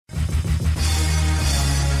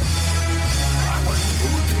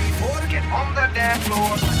dance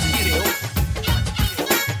floor.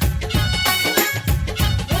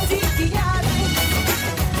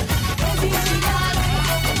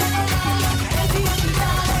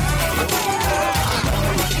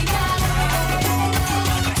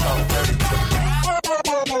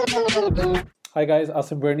 Hi guys,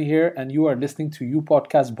 Asim Bernie here, and you are listening to You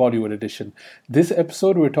Podcast Bollywood Edition. This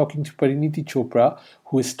episode, we're talking to Parineeti Chopra,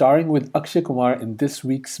 who is starring with Akshay Kumar in this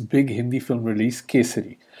week's big Hindi film release,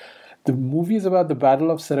 Kesari. The movie is about the Battle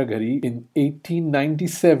of Saraghari in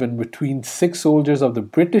 1897 between 6 soldiers of the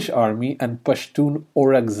British Army and Pashtun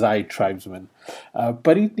Orakzai tribesmen.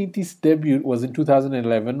 Parineeti's debut was in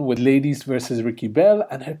 2011 with Ladies vs. Ricky Bell,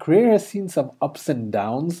 and her career has seen some ups and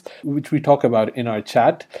downs, which we talk about in our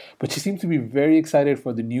chat, but she seems to be very excited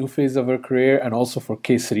for the new phase of her career and also for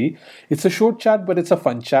Kesari. It's a short chat, but it's a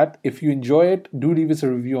fun chat. If you enjoy it, do leave us a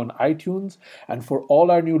review on iTunes, and for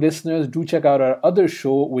all our new listeners, do check out our other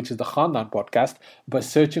show, which is the Khandan podcast, by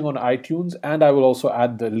searching on iTunes, and I will also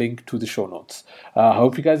add the link to the show notes. I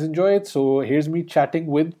hope you guys enjoy it. So here's me chatting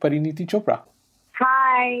with Parineeti Chopra.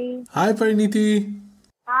 Hi. Hi, Parineeti.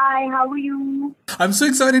 Hi, how are you? I'm so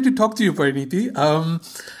excited to talk to you, Parineeti.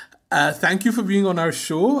 Thank you for being on our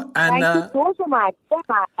show. And thank you so much.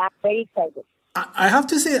 I'm very excited. I have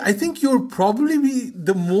to say, I think you're probably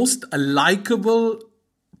the most likable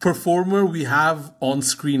performer we have on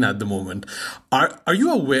screen at the moment. Are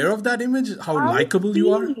you aware of that image? How likable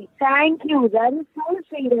you are? Thank you. That is so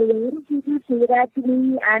sweet. A lot of people say that to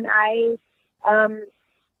me, and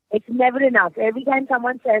it's never enough. Every time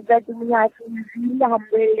someone says that to me, I feel really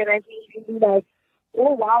humbled and I feel really like,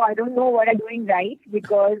 oh wow, I don't know what I'm doing right,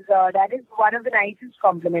 because that is one of the nicest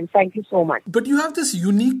compliments. Thank you so much. But you have this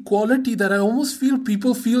unique quality that I almost feel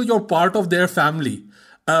people feel you're part of their family.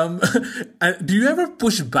 Do you ever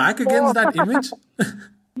push back against that image?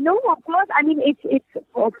 No, of course. I mean, it's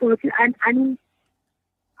of course, and I mean,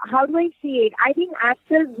 how do I say it? I think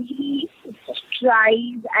actors really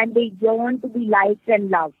strive and they yearn to be liked and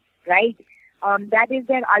loved, right? That is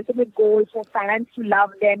their ultimate goal, for fans to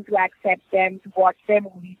love them, to accept them, to watch their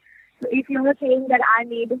movies. So if you're saying that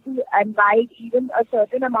I'm able to invite even a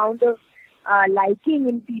certain amount of liking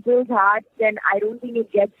in people's hearts, then I don't think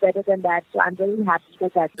it gets better than that. So I'm very happy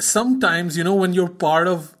with that. Sometimes, when you're part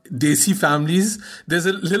of Desi families, there's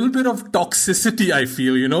a little bit of toxicity, I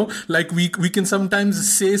feel, like we can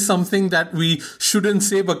sometimes say something that we shouldn't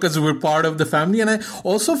say because we're part of the family. And I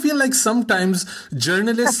also feel like sometimes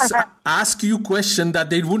journalists ask you questions that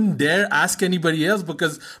they wouldn't dare ask anybody else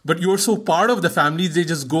but you're so part of the family, they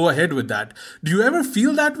just go ahead with that. Do you ever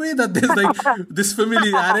feel that way, that there's like this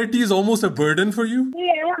familiarity is almost a burden for you?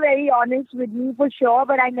 Yeah, very honest with me for sure,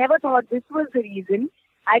 but I never thought this was the reason.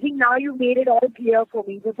 I think now you made it all clear for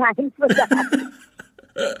me, so thanks for that.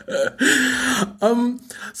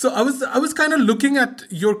 So I was kind of looking at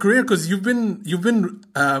your career, because you've been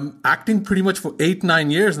acting pretty much for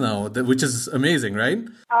 8-9 years now, which is amazing, right?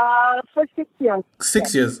 For 6 years.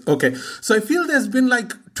 6 years, okay. So I feel there's been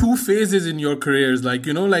like 2 phases in your careers, like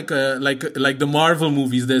like the Marvel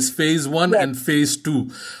movies. There's phase 1 and phase 2.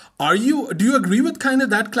 Do you agree with kind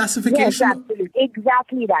of that classification? Yes, absolutely.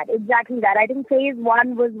 Exactly that. I think phase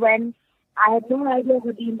 1 was when I had no idea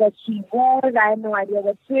what the industry was. I had no idea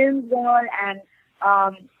what films were. And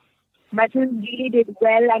my films really did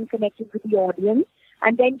well and connected with the audience.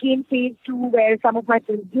 And then came phase 2, where some of my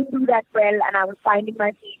films didn't do that well, and I was finding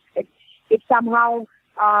my feet. It somehow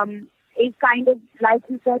is kind of, like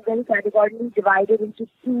you said, very categorically divided into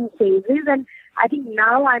 2 phases. And I think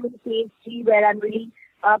now I'm in phase 3, where I'm really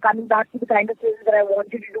coming back to the kind of things that I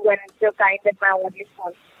wanted to do and the kind that my audience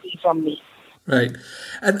wants to see from me. Right.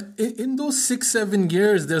 And in those 6-7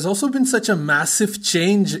 years, there's also been such a massive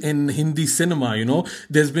change in Hindi cinema,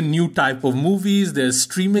 There's been new type of movies, there's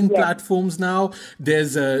streaming platforms now,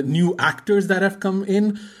 there's new actors that have come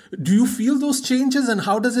in. Do you feel those changes, and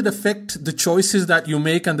how does it affect the choices that you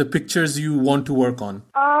make and the pictures you want to work on?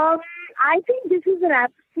 I think this is an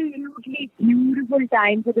absolutely beautiful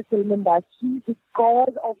time for the film industry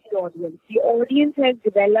because of the audience. The audience has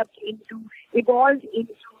evolved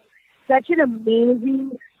into such an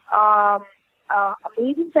amazing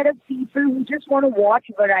set of people who just want to watch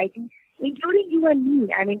variety, including you and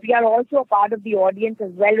me. I mean, we are also a part of the audience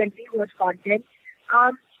as well when we watch content.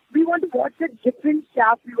 We want to watch such different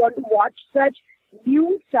stuff. We want to watch such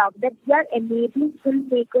new stuff that we are enabling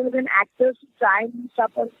filmmakers and actors to try new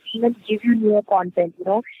stuff on screen and give you newer content,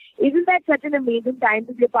 Isn't that such an amazing time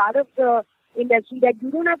to be a part of the industry, that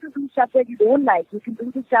you don't have to do stuff that you don't like. You can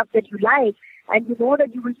do the stuff that you like, and you know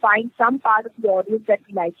that you will find some part of the audience that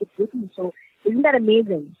will like it with you. So isn't that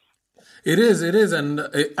amazing? It is, and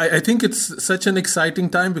I think it's such an exciting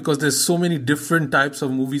time because there's so many different types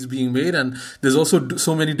of movies being made, and there's also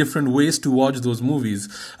so many different ways to watch those movies.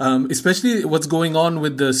 Especially what's going on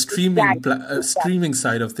with the streaming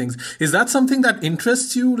side of things. Is that something that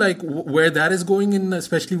interests you, like where that is going in,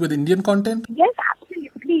 especially with Indian content? Yes,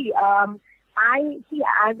 absolutely. I see,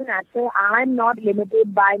 as an actor, I'm not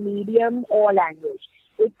limited by medium or language.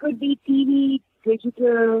 It could be TV,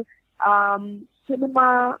 digital,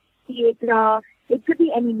 cinema, theatre. It could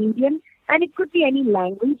be any medium, and it could be any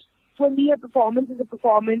language. For me, a performance is a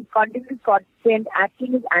performance, content is content,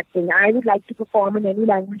 acting is acting. I would like to perform in any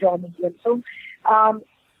language or medium. So,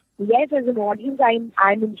 yes, as an audience,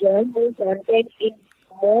 I'm enjoying more content in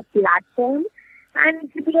more platforms.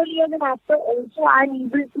 And similarly, as an actor, also I'm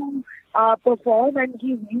able to perform and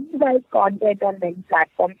give you guys content on many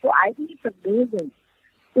platforms. So I think it's amazing.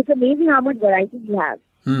 It's amazing how much variety we have.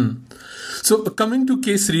 So coming to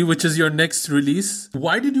Kesari, which is your next release,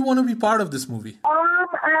 why did you want to be part of this movie?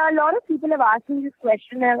 A lot of people have asked me this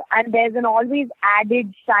question, and there's an always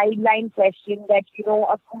added sideline question that,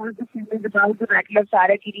 of course, the film is about the Battle of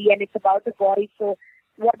Sarakiri and it's about the boys, so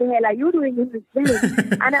what the hell are you doing in this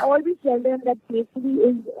film? And I always tell them that Kesari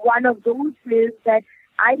is one of those films that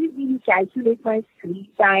I didn't really calculate my screen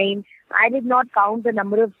time. I did not count the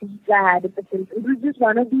number of scenes I had in the film. It was just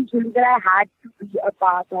one of these films that I had to be a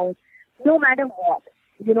part of, no matter what.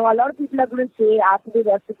 A lot of people are going to say after they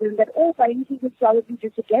watch the film that, oh, Parineeti is probably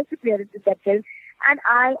just a guest appearance in that film. And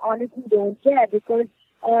I honestly don't care because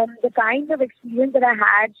the kind of experience that I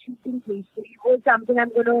had shooting Kesari was something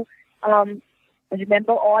I'm going to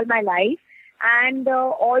remember all my life. And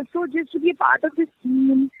also just to be a part of this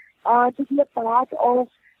team, to be a part of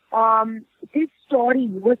this story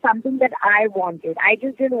was something that I wanted. I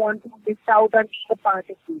just didn't want to miss out on being a part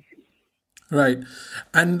of Kesari. Right,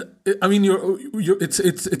 and I mean,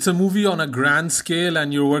 it's a movie on a grand scale,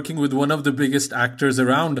 and you're working with one of the biggest actors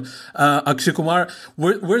around, Akshay Kumar.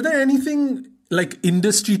 Were there anything like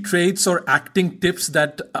industry traits or acting tips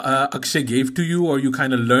that Akshay gave to you, or you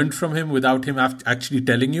kind of learned from him without him actually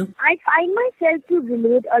telling you? I find myself to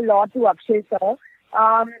relate a lot to Akshay sir.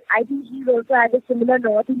 I think he's also had a similar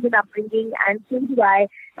North Indian upbringing, and so do I.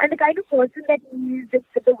 And the kind of person that he is,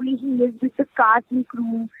 the way he is with the cast and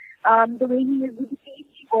crew, the way he is with the team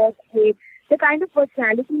he works with, the kind of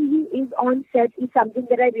personality he is on set is something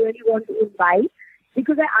that I really want to invite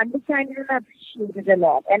because I understand it and I appreciate it a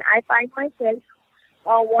lot. And I find myself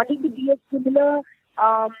wanting to be a similar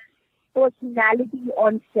personality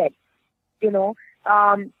on set.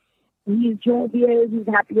 He's jovial, he's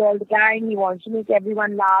happy all the time, he wants to make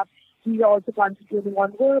everyone laugh, he's also concentrating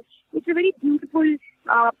on work. It's a very beautiful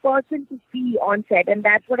person to see on set, and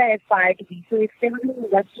that's what I aspire to be. So if there was an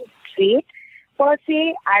industry trait per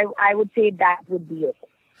se, I would say that would be it.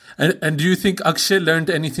 And do you think Akshay learned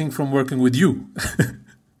anything from working with you?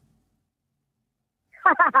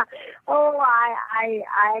 Oh,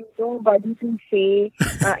 I'm nobody to say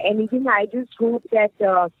anything. I just hope that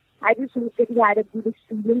he had a good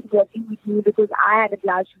experience working with me because I had a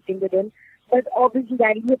blast shooting with him. But obviously,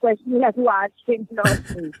 that is a question you have to ask him,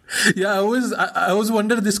 not me. Yeah, I always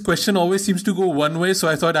wonder, this question always seems to go one way, so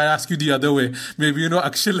I thought I'd ask you the other way. Maybe,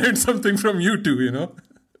 Akshay learned something from you too,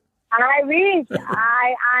 I wish.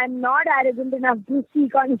 I'm not arrogant enough to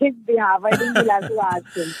speak on his behalf. I think you'll have to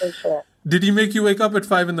ask him for sure. Did he make you wake up at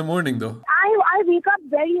 5 a.m, though? I wake up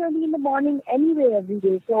very early in the morning anyway every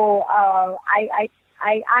day. So I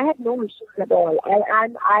had no issues at all.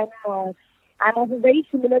 I'm of a very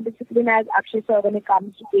similar discipline as Akshay sir when it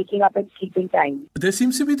comes to waking up and sleeping time. There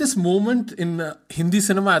seems to be this moment in Hindi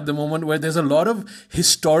cinema at the moment where there's a lot of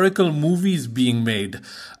historical movies being made.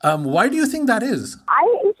 Why do you think that is?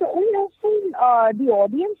 It's only the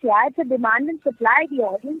audience. Yeah, it's a demand and supply. The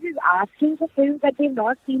audience is asking for films that they've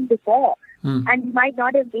not seen before. And we might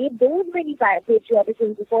not have made those many patriotic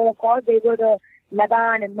films before. Of course, they were the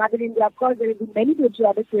Lagan and Mother India. Of course, there have been many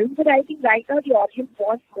patriotic films. But I think right now the audience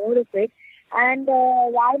wants more of it. And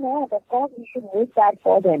why not? Of course, we should make that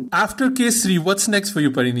for them. After Kesari, what's next for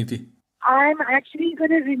you, Parineeti? I'm actually going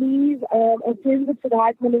to release a film with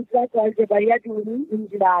Siddharth Malhotra called Jabariya Journey in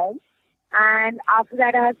July. And after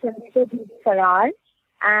that, I have Sangeeta Farar.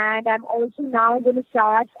 And I'm also now going to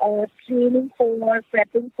start prepping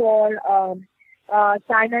for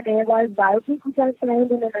Saina Nehwal's biopic, which I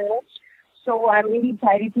signed in announced. So I'm really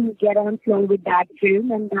excited to get on flow with that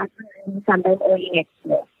film. And that will be sometime early next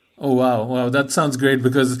year. Oh wow, that sounds great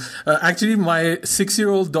because actually my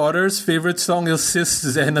 6-year-old daughter's favorite song is Sis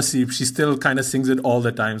Zeh Naseeb. She still kind of sings it all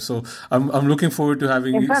the time. So I'm looking forward to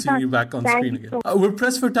seeing you back on screen again. We're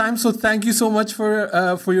pressed for time, so thank you so much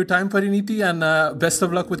for your time, Parineeti, and best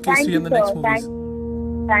of luck with Kesari and the next movies.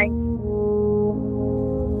 Thanks.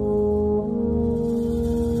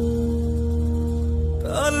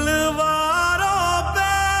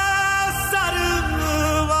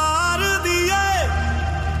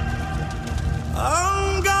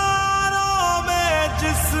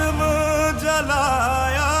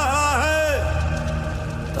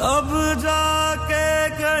 तब जाके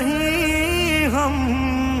कहीं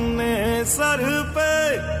हमने sir पे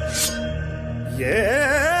ये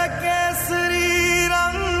केसरी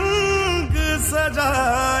रंग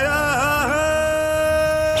सजाया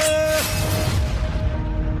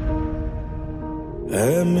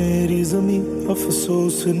है मेरी ज़मीं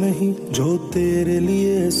अफसोस नहीं जो तेरे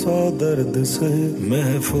लिए 100 दर्द सहे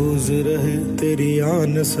महफूज रहे तेरी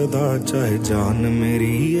आन सदा चाहे जान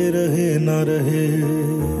मेरी ये रहे ना रहे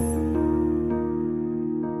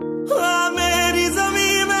मेरी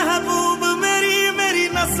ज़मीं महबूब मेरी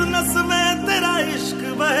नस नस में तेरा इश्क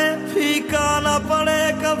बहे फीका ना पड़े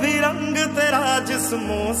कभी रंग तेरा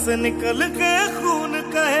जिस्मों से निकल के खून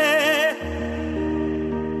कहे